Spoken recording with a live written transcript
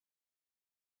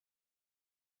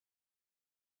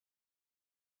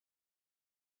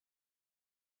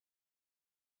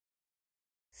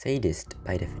Sadist,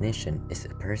 by definition, is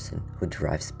a person who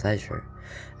derives pleasure,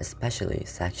 especially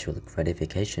sexual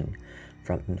gratification,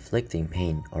 from inflicting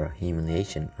pain or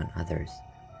humiliation on others.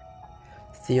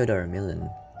 Theodore Millon,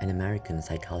 an American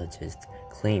psychologist,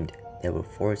 claimed there were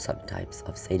four subtypes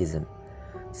of sadism: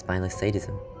 spineless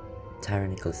sadism,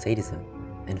 tyrannical sadism,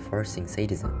 enforcing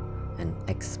sadism, and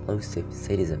explosive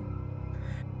sadism.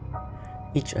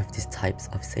 Each of these types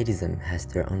of sadism has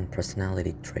their own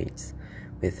personality traits,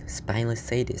 with spineless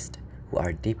sadists who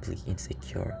are deeply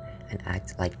insecure and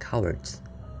act like cowards,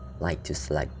 like to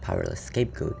select powerless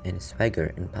scapegoat and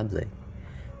swagger in public.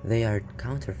 They are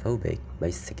counterphobic by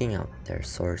seeking out their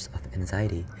source of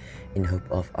anxiety in hope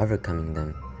of overcoming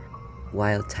them,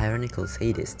 while tyrannical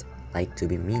sadists like to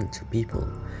be mean to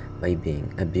people by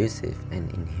being abusive and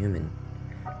inhuman.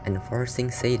 Enforcing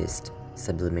sadists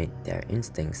sublimate their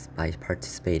instincts by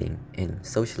participating in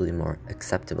socially more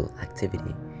acceptable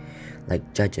activity,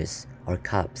 like judges or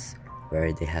cops,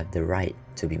 where they have the right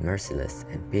to be merciless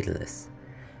and pitiless.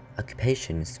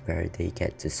 Occupations where they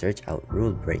get to search out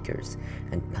rule breakers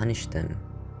and punish them.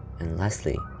 And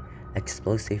lastly,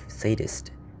 explosive sadists,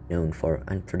 known for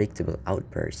unpredictable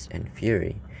outbursts and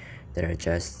fury that are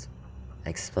just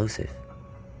explosive.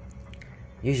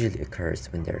 Usually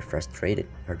occurs when they're frustrated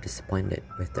or disappointed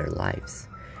with their lives,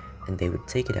 and they would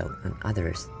take it out on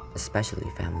others, especially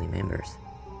family members.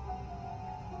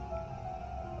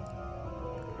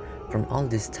 From all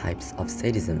these types of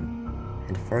sadism,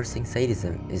 enforcing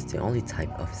sadism is the only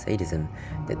type of sadism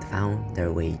that found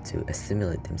their way to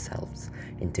assimilate themselves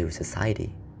into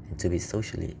society and to be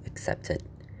socially accepted.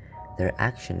 Their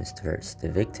actions towards the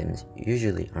victims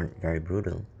usually aren't very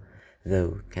brutal,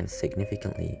 though can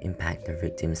significantly impact their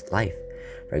victim's life.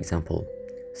 For example,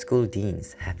 school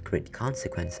deans have great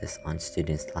consequences on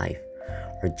students' life,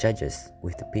 or judges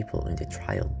with the people in the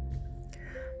trial.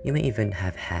 You may even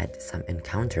have had some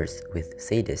encounters with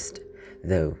sadists,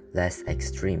 though less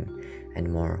extreme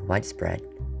and more widespread,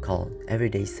 called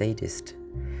everyday sadists.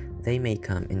 They may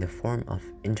come in the form of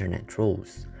internet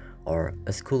trolls, or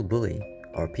a school bully,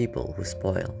 or people who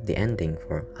spoil the ending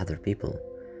for other people.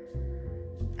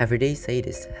 Everyday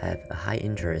sadists have a high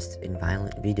interest in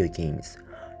violent video games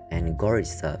and gory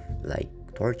stuff like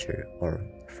torture or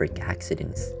freak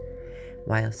accidents.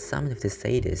 While some of the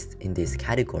sadists in this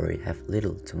category have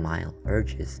little to mild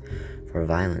urges for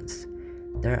violence,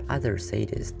 there are other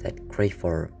sadists that crave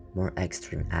for more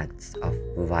extreme acts of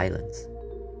violence.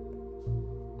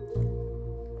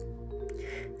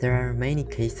 There are many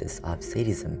cases of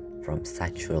sadism, from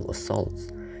sexual assaults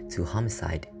to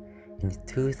homicide. In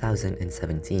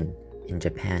 2017, in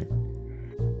Japan,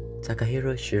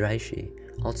 Takahiro Shiraishi,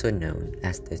 also known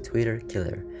as the Twitter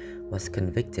killer, was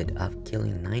convicted of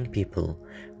killing 9 people,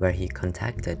 where he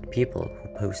contacted people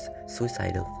who post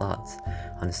suicidal thoughts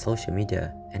on social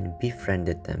media and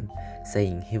befriended them,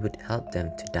 saying he would help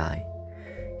them to die.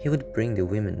 He would bring the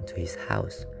women to his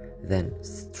house, then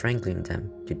strangling them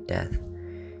to death.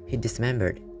 He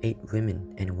dismembered 8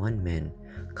 women and 1 man,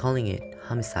 calling it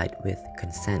homicide with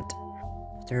consent.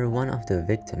 After one of the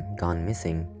victims gone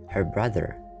missing, her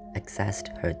brother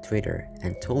accessed her Twitter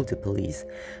and told the police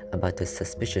about the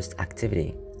suspicious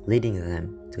activity, leading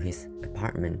them to his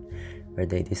apartment, where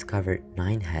they discovered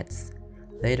 9 heads.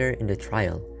 Later in the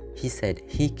trial, he said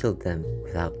he killed them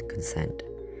without consent.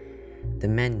 The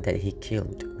man that he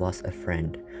killed was a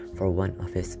friend for one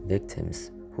of his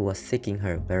victims who was seeking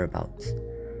her whereabouts.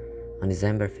 On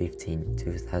December 15,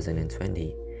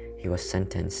 2020, he was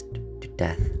sentenced to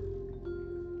death.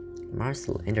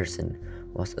 Marcel Anderson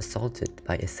was assaulted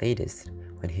by a sadist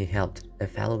when he helped a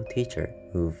fellow teacher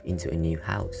move into a new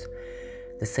house.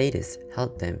 The sadist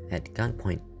held them at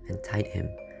gunpoint and tied him,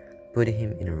 putting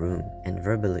him in a room and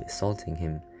verbally assaulting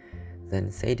him.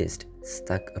 Then sadist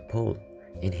stuck a pole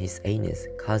in his anus,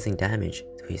 causing damage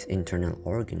to his internal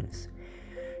organs.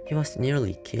 He was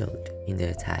nearly killed in the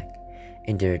attack,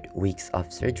 endured weeks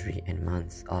of surgery and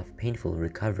months of painful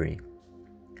recovery.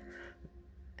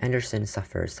 Anderson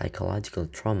suffered psychological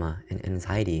trauma and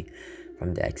anxiety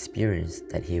from the experience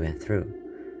that he went through,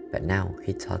 but now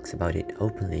he talks about it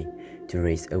openly to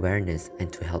raise awareness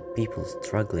and to help people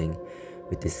struggling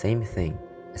with the same thing,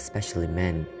 especially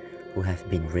men who have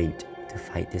been raped, to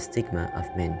fight the stigma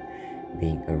of men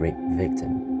being a rape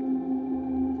victim.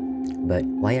 But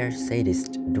why are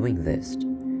sadists doing this?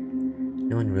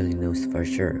 No one really knows for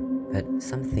sure, but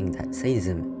some think that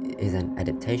sadism is an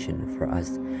adaptation for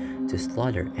us to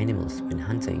slaughter animals when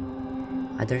hunting.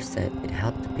 Others said it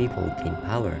helped people gain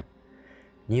power.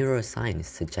 Neuroscience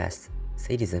suggests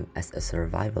sadism as a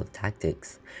survival tactic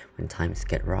when times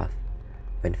get rough.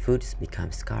 When foods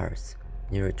become scarce,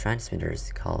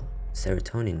 neurotransmitters called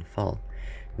serotonin fall,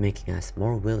 making us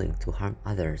more willing to harm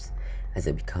others as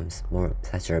it becomes more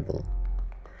pleasurable.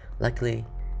 Luckily,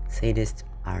 sadists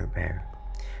are rare.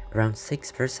 Around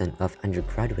 6% of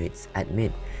undergraduates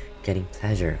admit getting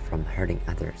pleasure from hurting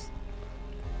others.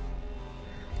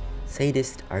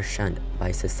 Sadists are shunned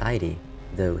by society,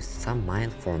 though some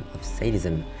mild form of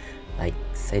sadism, like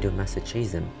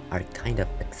sadomasochism, are kind of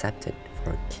accepted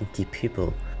for kinky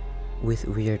people with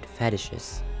weird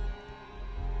fetishes.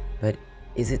 But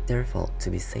is it their fault to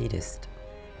be sadist?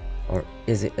 Or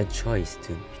is it a choice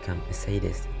to become a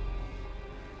sadist?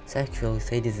 Sexual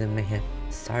sadism may have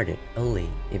started early,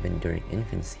 even during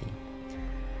infancy.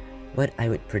 What I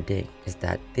would predict is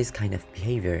that this kind of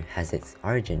behavior has its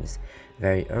origins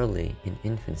very early in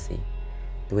infancy.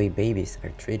 The way babies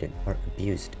are treated or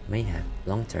abused may have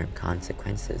long-term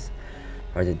consequences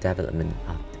for the development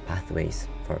of the pathways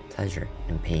for pleasure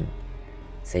and pain,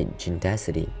 said Jean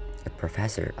Dessity, a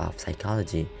professor of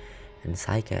psychology and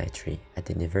psychiatry at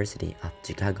the University of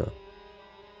Chicago.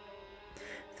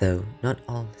 Though not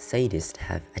all sadists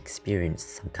have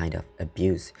experienced some kind of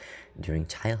abuse during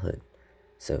childhood,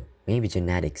 so maybe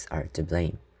genetics are to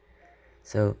blame.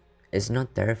 So it's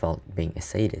not their fault being a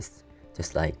sadist,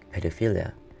 just like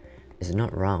pedophilia. It's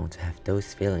not wrong to have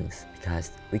those feelings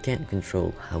because we can't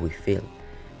control how we feel.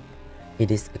 It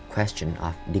is a question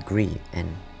of degree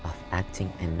and of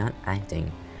acting and not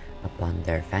acting upon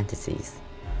their fantasies.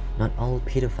 Not all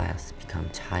pedophiles become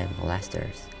child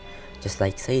molesters. Just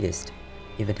like sadists,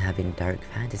 even having dark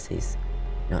fantasies,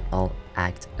 not all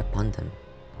act upon them.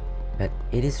 But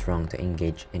it is wrong to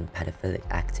engage in pedophilic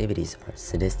activities or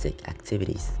sadistic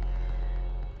activities.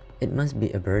 It must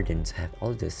be a burden to have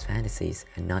all those fantasies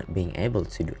and not being able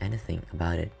to do anything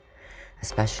about it,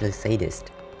 especially sadists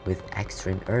with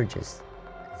extreme urges,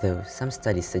 though some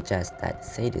studies suggest that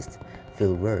sadists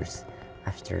feel worse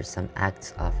after some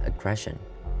acts of aggression.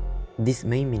 This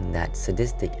may mean that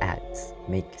sadistic acts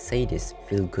make sadists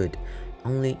feel good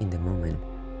only in the moment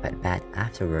but bad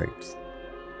afterwards.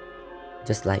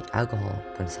 Just like alcohol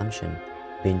consumption,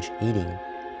 binge eating,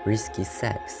 risky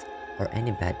sex, or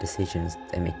any bad decisions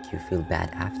that make you feel bad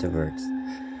afterwards.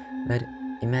 But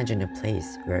imagine a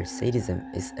place where sadism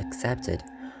is accepted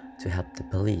to help the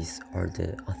police or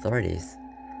the authorities,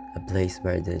 a place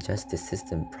where the justice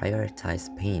system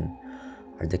prioritizes pain,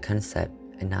 or the concept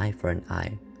an eye for an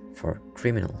eye for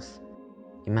criminals.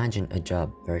 Imagine a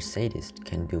job where sadists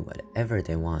can do whatever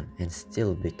they want and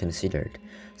still be considered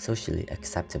socially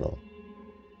acceptable,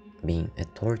 being a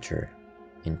torture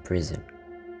in prison.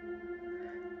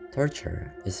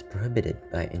 Torture is prohibited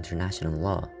by international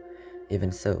law.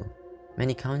 Even so,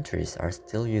 many countries are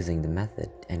still using the method,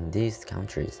 and these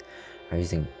countries are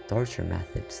using torture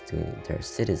methods to their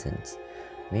citizens,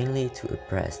 mainly to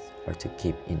oppress or to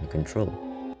keep in control.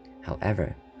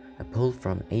 However, a poll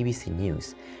from ABC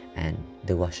News and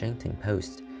The Washington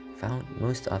Post found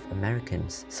most of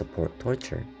Americans support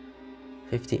torture.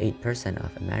 58%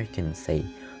 of Americans say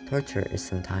torture is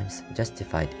sometimes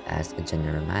justified as a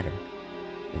general matter,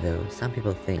 though some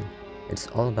people think it's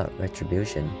all about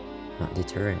retribution, not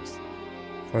deterrence.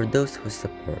 For those who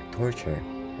support torture,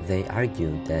 they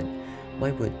argue that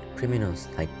why would criminals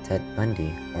like Ted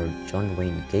Bundy or John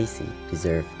Wayne Gacy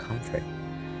deserve comfort?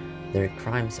 Their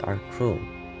crimes are cruel,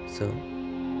 so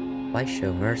why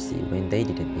show mercy when they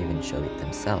didn't even show it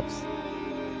themselves?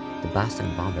 The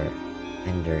Boston bomber,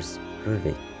 Anders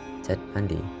Breivik, Ted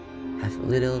Bundy, have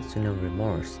little to no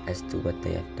remorse as to what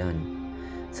they have done.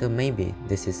 So maybe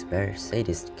this is where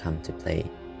sadists come to play.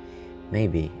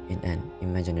 Maybe in an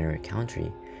imaginary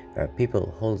country where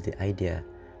people hold the idea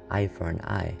eye for an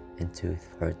eye and tooth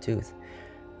for a tooth,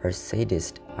 where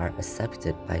sadists are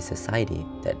accepted by society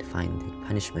that find the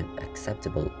punishment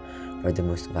acceptable for the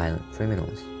most violent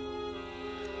criminals.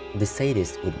 The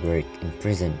sadist would work in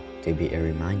prison to be a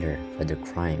reminder for the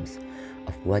crimes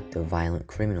of what the violent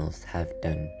criminals have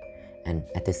done, and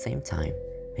at the same time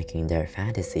making their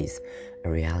fantasies a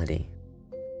reality.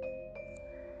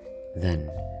 Then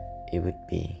it would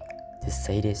be the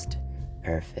sadist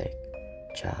perfect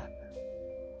job.